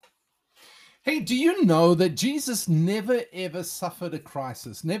Hey, do you know that Jesus never ever suffered a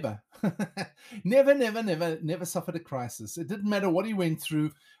crisis? Never. Never suffered a crisis. It didn't matter what he went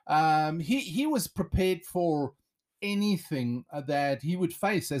through. He was prepared for anything that he would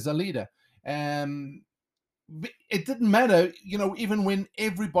face as a leader. Um, it didn't matter, even when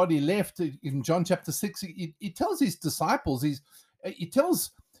everybody left in John chapter 6, he tells his disciples, he tells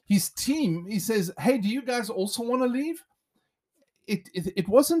his team, he says, "Hey, do you guys also want to leave?" It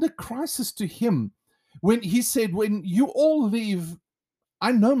wasn't a crisis to him when he said, "When you all leave,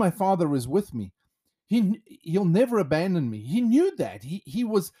 I know my Father is with me. He'll never abandon me." He knew that. He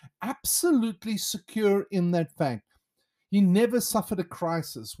was absolutely secure in that fact. He never suffered a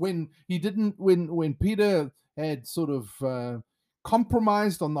crisis when he didn't when Peter had sort of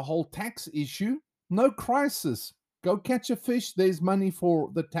compromised on the whole tax issue. No crisis. Go catch a fish. There's money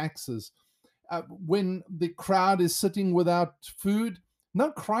for the taxes. When the crowd is sitting without food,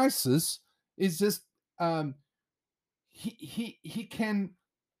 no crisis. Is just um, he can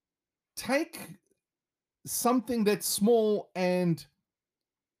take something that's small and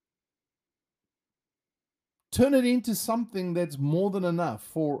turn it into something that's more than enough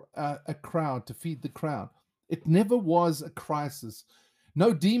for a crowd, to feed the crowd. It never was a crisis.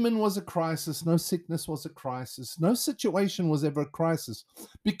 No demon was a crisis. No sickness was a crisis. No situation was ever a crisis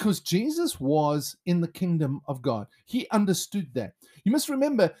because Jesus was in the kingdom of God. He understood that. You must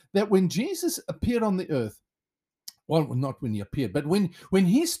remember that when Jesus appeared on the earth, well, not when he appeared, but when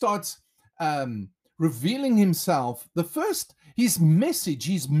he starts um, revealing himself, his message,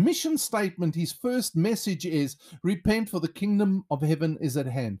 his mission statement, his first message is repent, for the kingdom of heaven is at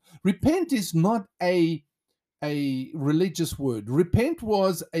hand. Repent is not a religious word. Repent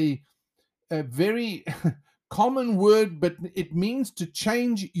was a very common word, but it means to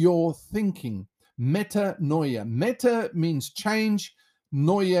change your thinking. Metanoia. Meta means change.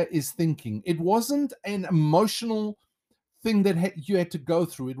 Noia is thinking. It wasn't an emotional thing that you had to go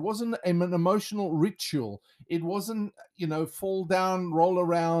through. It wasn't an emotional ritual. It wasn't, fall down, roll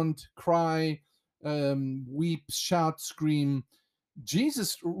around, cry, weep, shout, scream.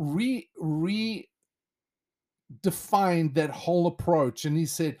 Jesus defined that whole approach, and he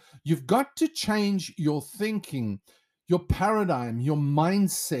said, you've got to change your thinking, your paradigm, your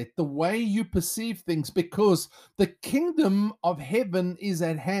mindset, the way you perceive things, because the kingdom of heaven is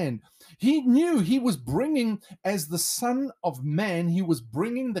at hand. He knew he was bringing, as the Son of Man, he was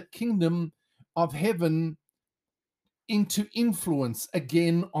bringing the kingdom of heaven into influence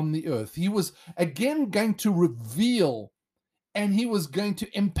again on the earth. He was again going to reveal, and he was going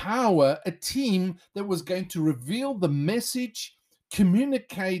to empower a team that was going to reveal the message,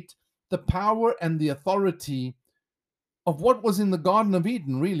 communicate the power and the authority of what was in the Garden of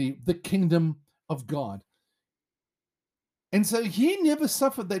Eden, really, the kingdom of God. And so he never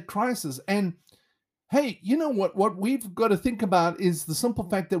suffered that crisis. And hey, you know what? What we've got to think about is the simple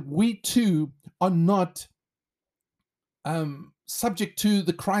fact that we too are not subject to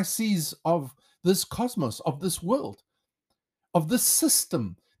the crises of this cosmos, of this world, of this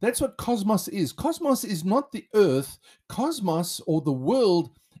system. That's what cosmos is. Cosmos is not the earth. Cosmos, or the world,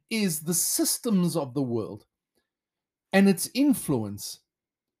 is the systems of the world and its influence,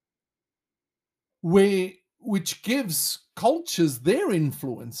 which gives cultures their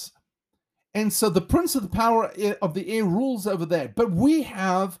influence. And so the prince of the power of the air rules over that. But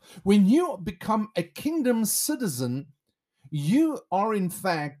when you become a kingdom citizen, you are in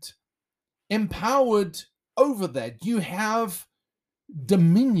fact empowered over that. You have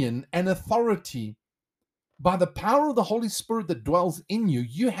dominion and authority by the power of the Holy Spirit that dwells in you.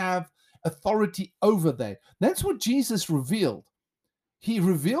 You have authority over that. That's what Jesus revealed. He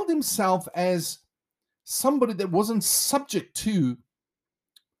revealed himself as somebody that wasn't subject to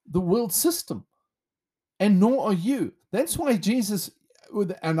the world system, and nor are you. That's why Jesus,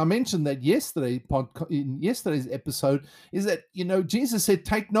 and I mentioned that in yesterday's episode, is that Jesus said,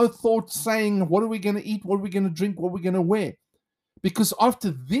 "Take no thought, saying, what are we going to eat? What are we going to drink? What are we going to wear?" Because after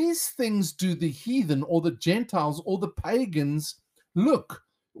these things do the heathen or the Gentiles or the pagans look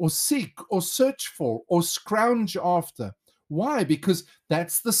or seek or search for or scrounge after. Why? Because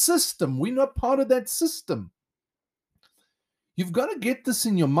that's the system. We're not part of that system. You've got to get this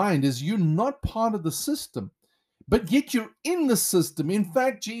in your mind, as you're not part of the system, but yet you're in the system. In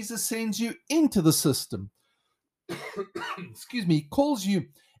fact, Jesus sends you into the system. Excuse me. He calls you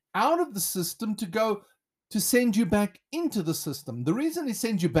out of the system to send you back into the system. The reason he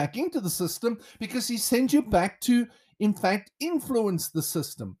sends you back into the system, because he sends you back to, in fact, influence the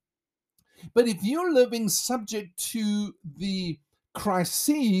system. But if you're living subject to the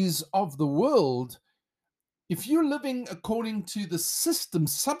crises of the world, if you're living according to the system,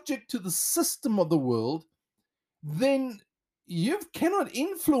 subject to the system of the world, then you cannot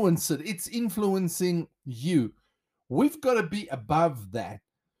influence it. It's influencing you. We've got to be above that.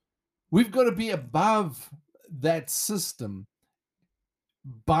 We've got to be above that system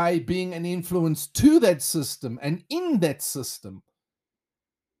by being an influence to that system and in that system.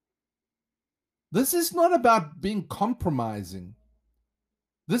 This is not about being compromising.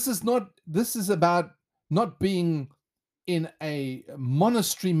 This is about not being in a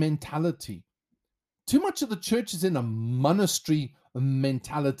monastery mentality. Too much of the church is in a monastery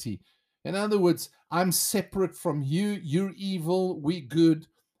mentality. In other words, I'm separate from you. You're evil. We good.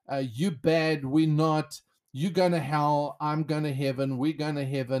 You bad. We not. You going to hell. I'm going to heaven. We're going to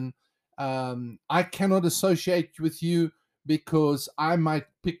heaven. I cannot associate with you because I might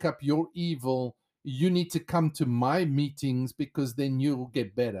pick up your evil. You need to come to my meetings because then you'll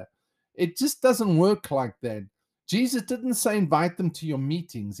get better. It just doesn't work like that. Jesus didn't say invite them to your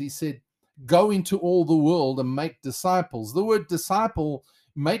meetings. He said, go into all the world and make disciples. The word disciple,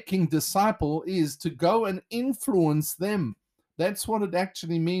 making disciple, is to go and influence them. That's what it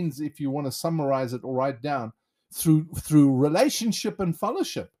actually means if you want to summarize it or write down. Through relationship and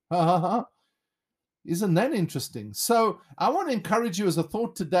fellowship. Isn't that interesting? So I want to encourage you as a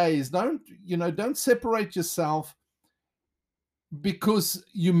thought today is don't separate yourself because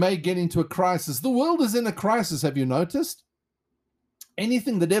you may get into a crisis. The world is in a crisis. Have you noticed?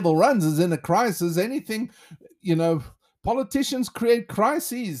 Anything the devil runs is in a crisis. Anything, politicians create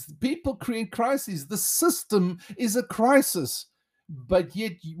crises. People create crises. The system is a crisis. But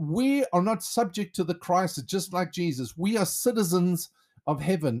yet we are not subject to the crisis, just like Jesus. We are citizens of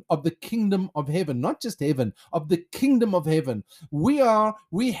heaven, of the kingdom of heaven, not just heaven, of the kingdom of heaven. We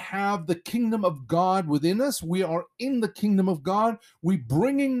have the kingdom of God within us. We are in the kingdom of God. We're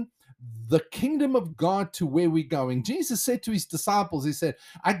bringing the kingdom of God to where we're going. Jesus said to his disciples, he said,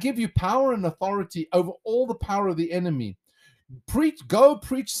 I give you power and authority over all the power of the enemy. Go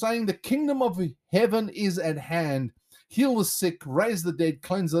preach, saying the kingdom of heaven is at hand. Heal the sick, raise the dead,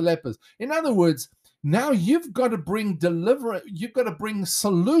 cleanse the lepers. In other words, now you've got to bring deliverance. You've got to bring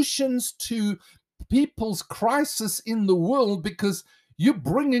solutions to people's crisis in the world because you're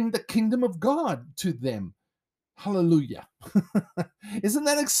bringing the kingdom of God to them. Hallelujah. Isn't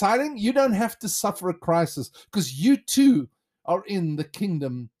that exciting? You don't have to suffer a crisis because you too are in the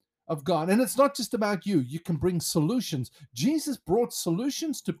kingdom of God. And it's not just about you. You can bring solutions. Jesus brought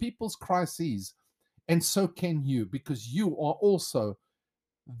solutions to people's crises. And so can you, because you are also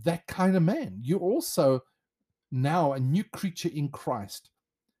that kind of man. You're also now a new creature in Christ.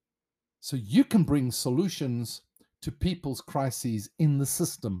 So you can bring solutions to people's crises in the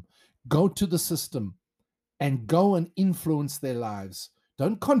system. Go to the system and go and influence their lives.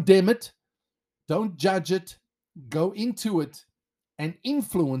 Don't condemn it. Don't judge it. Go into it and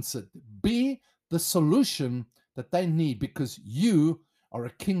influence it. Be the solution that they need because you are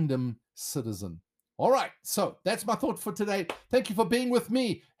a kingdom citizen. All right, so that's my thought for today. Thank you for being with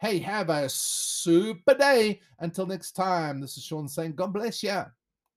me. Hey, have a super day. Until next time, this is Sean saying, God bless you.